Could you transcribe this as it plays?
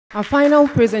Our final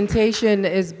presentation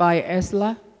is by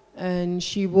Ursula, and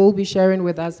she will be sharing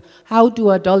with us how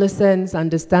do adolescents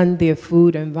understand their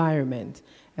food environment,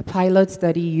 a pilot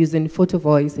study using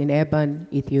Photovoice in urban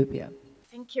Ethiopia.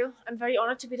 Thank you. I'm very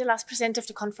honored to be the last presenter of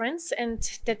the conference and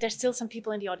that there's still some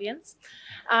people in the audience.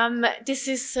 This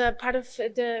is part of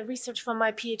the research from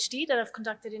my PhD that I've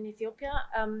conducted in Ethiopia.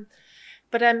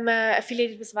 But I'm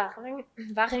affiliated with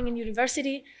Wageningen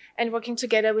University and working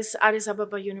together with Addis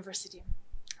Ababa University.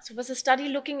 So it was a study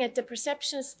looking at the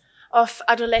perceptions of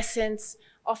adolescents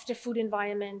of the food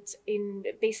environment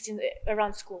based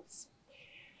around schools.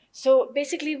 So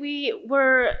basically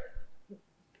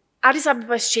Addis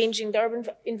Ababa is changing, the urban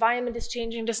environment is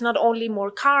changing. There's not only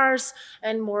more cars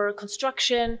and more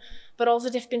construction, but also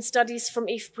there have been studies from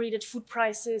IFPRI that food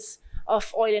prices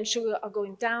of oil and sugar are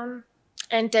going down,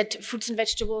 and that fruits and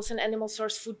vegetables and animal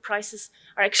source food prices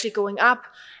are actually going up.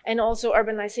 And also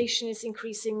urbanization is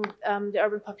increasing. The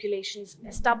urban population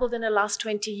has doubled in the last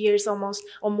 20 years almost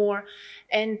or more.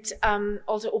 And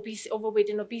also overweight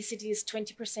and obesity is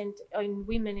 20% in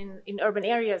women in urban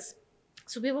areas.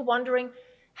 So we were wondering,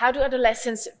 how do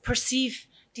adolescents perceive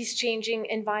these changing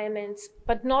environments?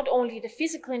 But not only the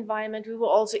physical environment, we were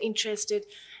also interested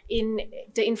in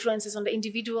the influences on the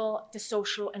individual, the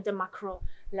social, and the macro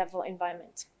level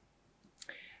environment.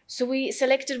 So we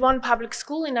selected one public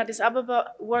school in Addis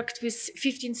Ababa, worked with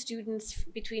 15 students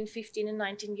between 15 and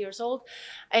 19 years old,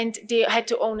 and they had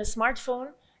to own a smartphone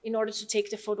in order to take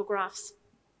the photographs.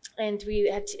 And we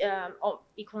had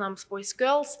equal numbers boys,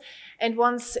 girls. And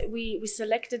once we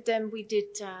selected them, we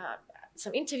did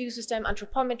some interviews with them,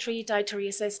 anthropometry, dietary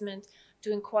assessment,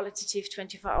 doing qualitative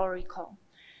 24-hour recall.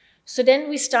 So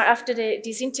then after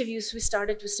these interviews, we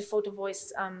started with the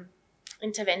Photovoice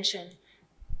intervention.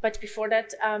 But before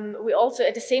that, we also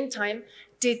at the same time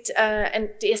did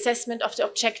the assessment of the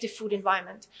objective food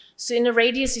environment. So in a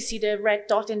radius, you see the red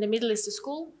dot in the middle is the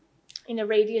school. In a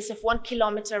radius of 1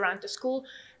 kilometer around the school,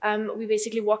 we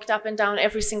basically walked up and down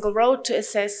every single road to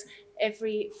assess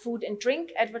every food and drink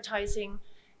advertising,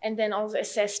 and then also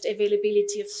assessed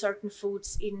availability of certain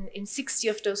foods in 60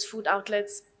 of those food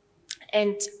outlets,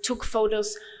 and took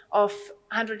photos of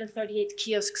 138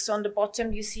 kiosks. So on the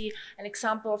bottom, you see an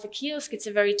example of a kiosk. It's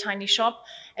a very tiny shop.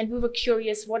 And we were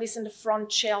curious, what is in the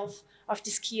front shelf of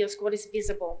this kiosk? What is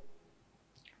visible?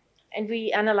 And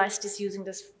we analyzed this using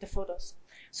the photos.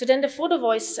 So then the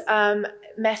Photovoice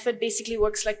method basically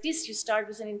works like this. You start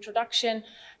with an introduction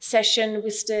session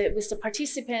with the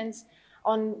participants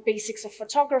on basics of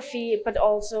photography, but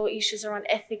also issues around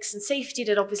ethics and safety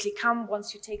that obviously come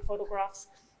once you take photographs.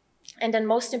 And then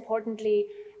most importantly,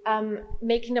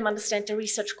 making them understand the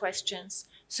research questions.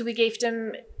 So we gave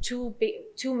them two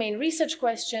main research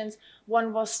questions.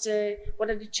 One was what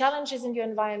are the challenges in your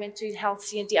environment to eat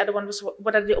healthy? And the other one was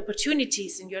what are the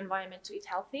opportunities in your environment to eat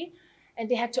healthy? And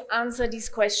they had to answer these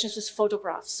questions with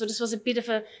photographs. So this was a bit of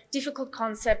a difficult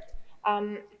concept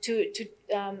to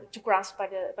grasp by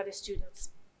the students.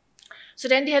 So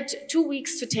then they had 2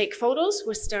 weeks to take photos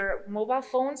with their mobile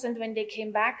phones. And when they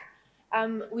came back,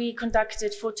 we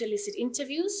conducted photo-elicit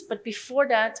interviews. But before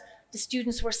that, the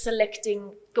students were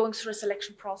going through a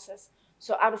selection process.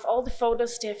 So out of all the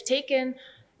photos they have taken,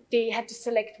 they had to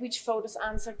select which photos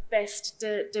answered best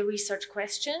the research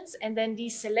questions. And then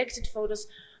these selected photos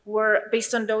were,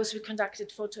 based on those, we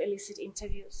conducted photo-elicit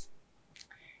interviews.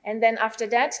 And then after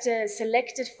that, the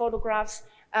selected photographs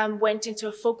went into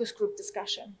a focus group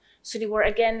discussion. So they were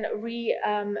again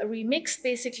remixed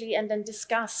basically, and then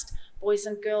discussed, boys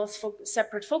and girls,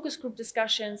 separate focus group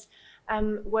discussions,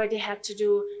 where they had to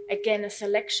do again a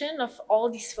selection of all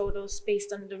these photos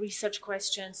based on the research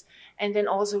questions, and then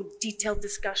also detailed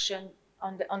discussion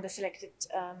on the selected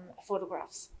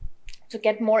photographs, to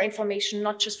get more information,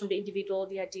 not just from the individual,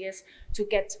 the ideas, to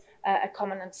get a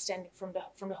common understanding from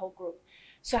the whole group.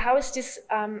 So how is this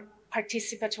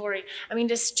participatory? I mean,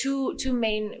 there's two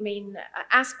main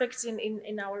aspects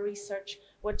in our research,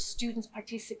 what students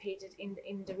participated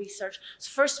in the research. So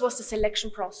first was the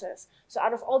selection process. So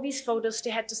out of all these photos, they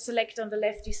had to select, on the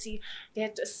left you see, they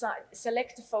had to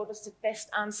select the photos that best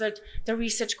answered the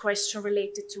research question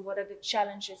related to what are the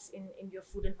challenges in your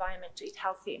food environment to eat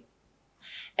healthy.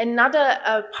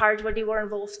 Another part where they were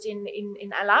involved in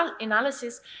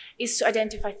analysis is to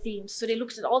identify themes. So they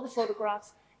looked at all the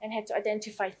photographs and had to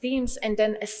identify themes and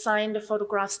then assign the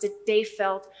photographs that they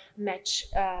felt match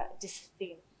this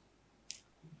theme.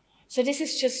 So this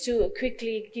is just to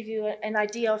quickly give you an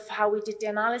idea of how we did the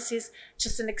analysis.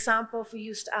 Just an example, we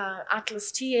used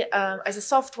Atlas T as a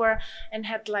software and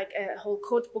had like a whole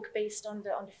code book based on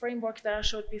the framework that I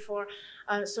showed before,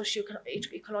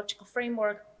 socio-ecological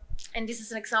framework. And this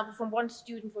is an example from one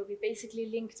student where we basically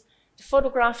linked the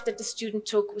photograph that the student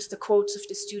took with the quotes of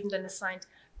the student and assigned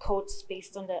quotes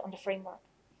based on the framework.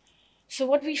 So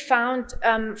what we found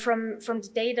from the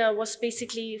data was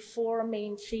basically 4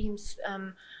 main themes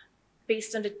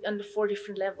based on the 4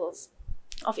 different levels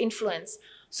of influence.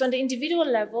 So on the individual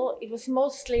level, it was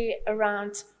mostly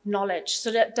around knowledge.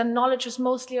 So the knowledge was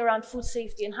mostly around food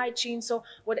safety and hygiene. So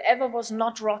whatever was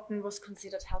not rotten was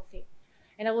considered healthy.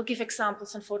 And I will give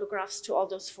examples and photographs to all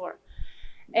those 4.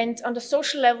 And on the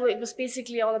social level, it was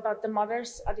basically all about the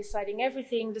mothers are deciding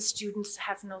everything, the students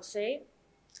have no say.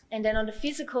 And then on the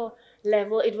physical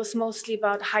level, it was mostly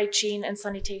about hygiene and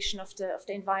sanitation of the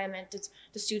environment. That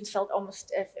the students felt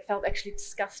actually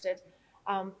disgusted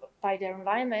by their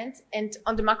environment. And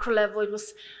on the macro level, it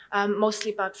was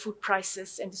mostly about food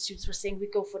prices, and the students were saying we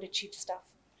go for the cheap stuff.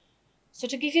 So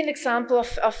to give you an example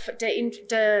of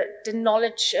the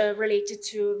knowledge related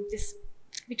to this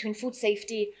between food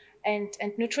safety and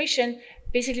nutrition,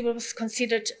 basically what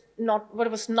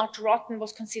was not rotten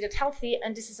was considered healthy.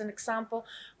 And this is an example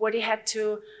where they had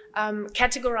to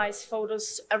categorize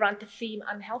photos around the theme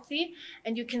unhealthy.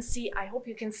 And you can see, I hope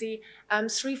you can see,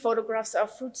 3 photographs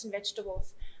of fruits and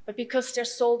vegetables. But because they're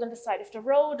sold on the side of the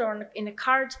road or in a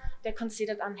cart, they're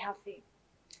considered unhealthy.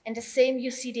 And the same you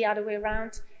see the other way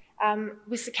around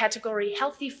with the category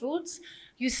healthy foods.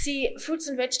 You see fruits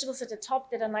and vegetables at the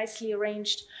top that are nicely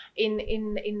arranged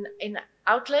in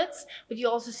outlets, but you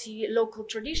also see local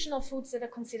traditional foods that are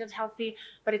considered healthy.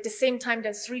 But at the same time,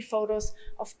 there's 3 photos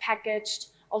of packaged,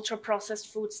 ultra-processed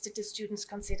foods that the students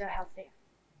consider healthy.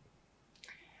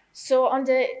 So on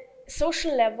the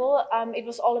social level, it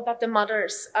was all about the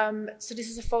mothers. So this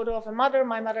is a photo of a mother.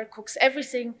 My mother cooks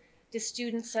everything, the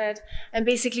student said, and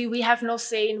basically we have no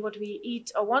say in what we eat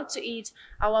or want to eat.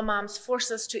 Our moms force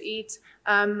us to eat,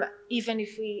 even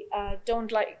if we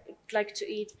don't like to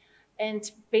eat.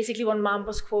 And basically one mom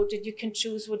was quoted, "You can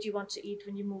choose what you want to eat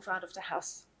when you move out of the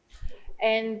house."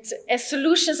 And as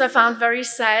solutions, I found very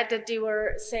sad that they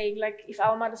were saying, like, if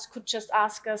our mothers could just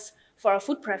ask us for our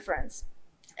food preference.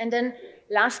 And then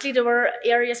lastly, there were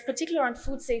areas, particularly around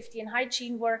food safety and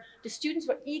hygiene, where the students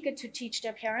were eager to teach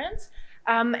their parents,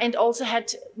 and also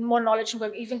had more knowledge and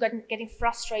were even getting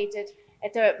frustrated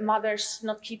at their mothers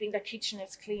not keeping their kitchen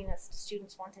as clean as the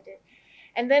students wanted it.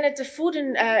 And then at the food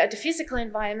and at the physical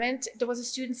environment, there was a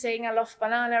student saying, "I love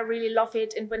banana, I really love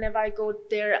it. And whenever I go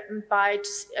there and buy it,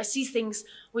 I see things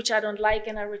which I don't like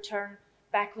and I return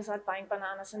back without buying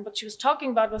bananas." And what she was talking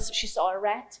about was she saw a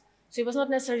rat. So it was not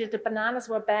necessarily that the bananas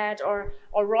were bad or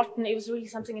rotten. It was really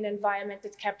something in the environment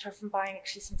that kept her from buying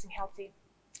actually something healthy.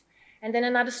 And then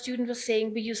another student was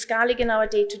saying, we use garlic in our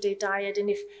day-to-day diet, and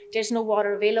if there's no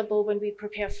water available when we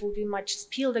prepare food, we might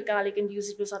just peel the garlic and use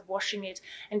it without washing it.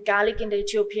 And garlic in the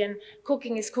Ethiopian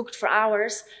cooking is cooked for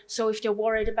hours, so if they're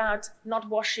worried about not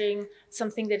washing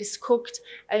something that is cooked,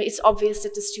 it's obvious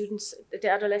that the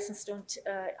adolescents don't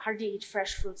hardly eat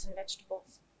fresh fruits and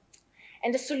vegetables.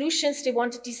 And the solutions, they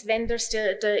wanted these vendors,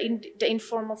 the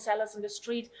informal sellers on the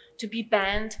street, to be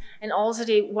banned, and also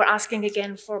they were asking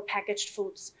again for packaged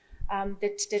foods.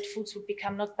 That foods would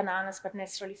become not bananas, but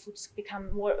necessarily foods become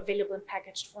more available in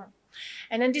packaged form.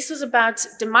 And then this was about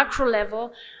the macro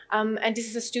level. And this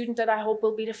is a student that I hope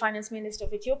will be the finance minister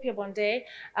of Ethiopia one day.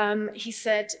 He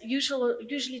said,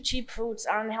 usually cheap foods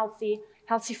are unhealthy.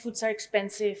 Healthy foods are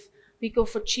expensive. We go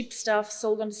for cheap stuff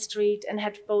sold on the street and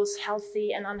had both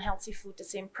healthy and unhealthy food the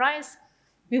same price.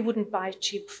 We wouldn't buy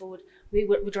cheap food. We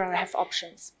would rather have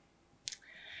options.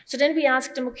 So then we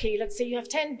asked them, okay, let's say you have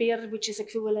 10 birr, which is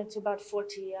equivalent to about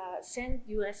 40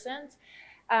 US cents,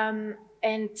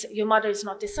 and your mother is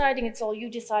not deciding, it's all you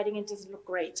deciding, it doesn't look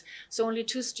great. So only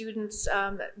 2 students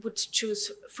would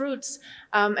choose fruits,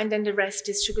 and then the rest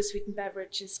is sugar-sweetened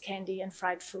beverages, candy, and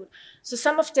fried food. So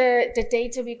some of the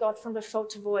data we got from the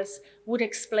Photovoice would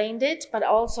explain it, but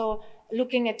also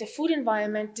looking at the food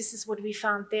environment, this is what we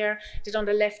found there, that on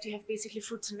the left you have basically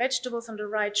fruits and vegetables, on the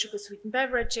right sugar-sweetened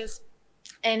beverages.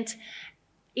 And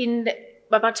in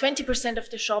about 20% of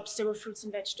the shops, there were fruits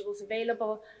and vegetables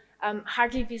available,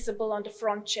 hardly visible on the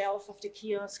front shelf of the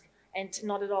kiosk and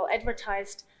not at all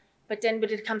advertised. But then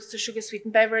when it comes to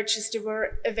sugar-sweetened beverages, they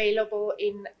were available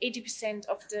in 80%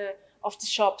 of the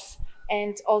shops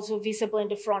and also visible in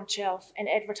the front shelf and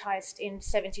advertised in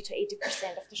 70 to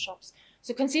 80% of the shops.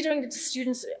 So considering that the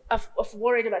students are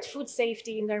worried about food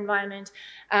safety in their environment,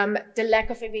 the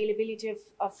lack of availability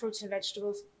of fruits and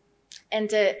vegetables, and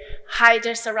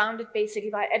they're surrounded basically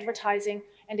by advertising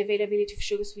and availability of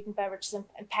sugar-sweetened beverages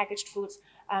and packaged foods,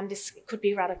 this could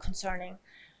be rather concerning.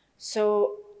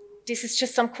 So this is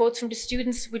just some quotes from the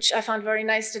students, which I found very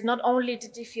nice, that not only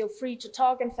did they feel free to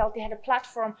talk and felt they had a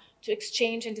platform to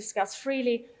exchange and discuss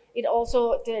freely. It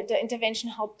also, the intervention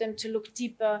helped them to look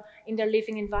deeper in their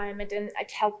living environment, and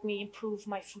it helped me improve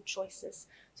my food choices.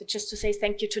 So just to say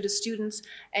thank you to the students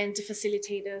and the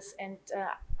facilitators and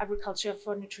Agriculture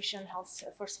for Nutrition and Health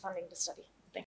for funding the study.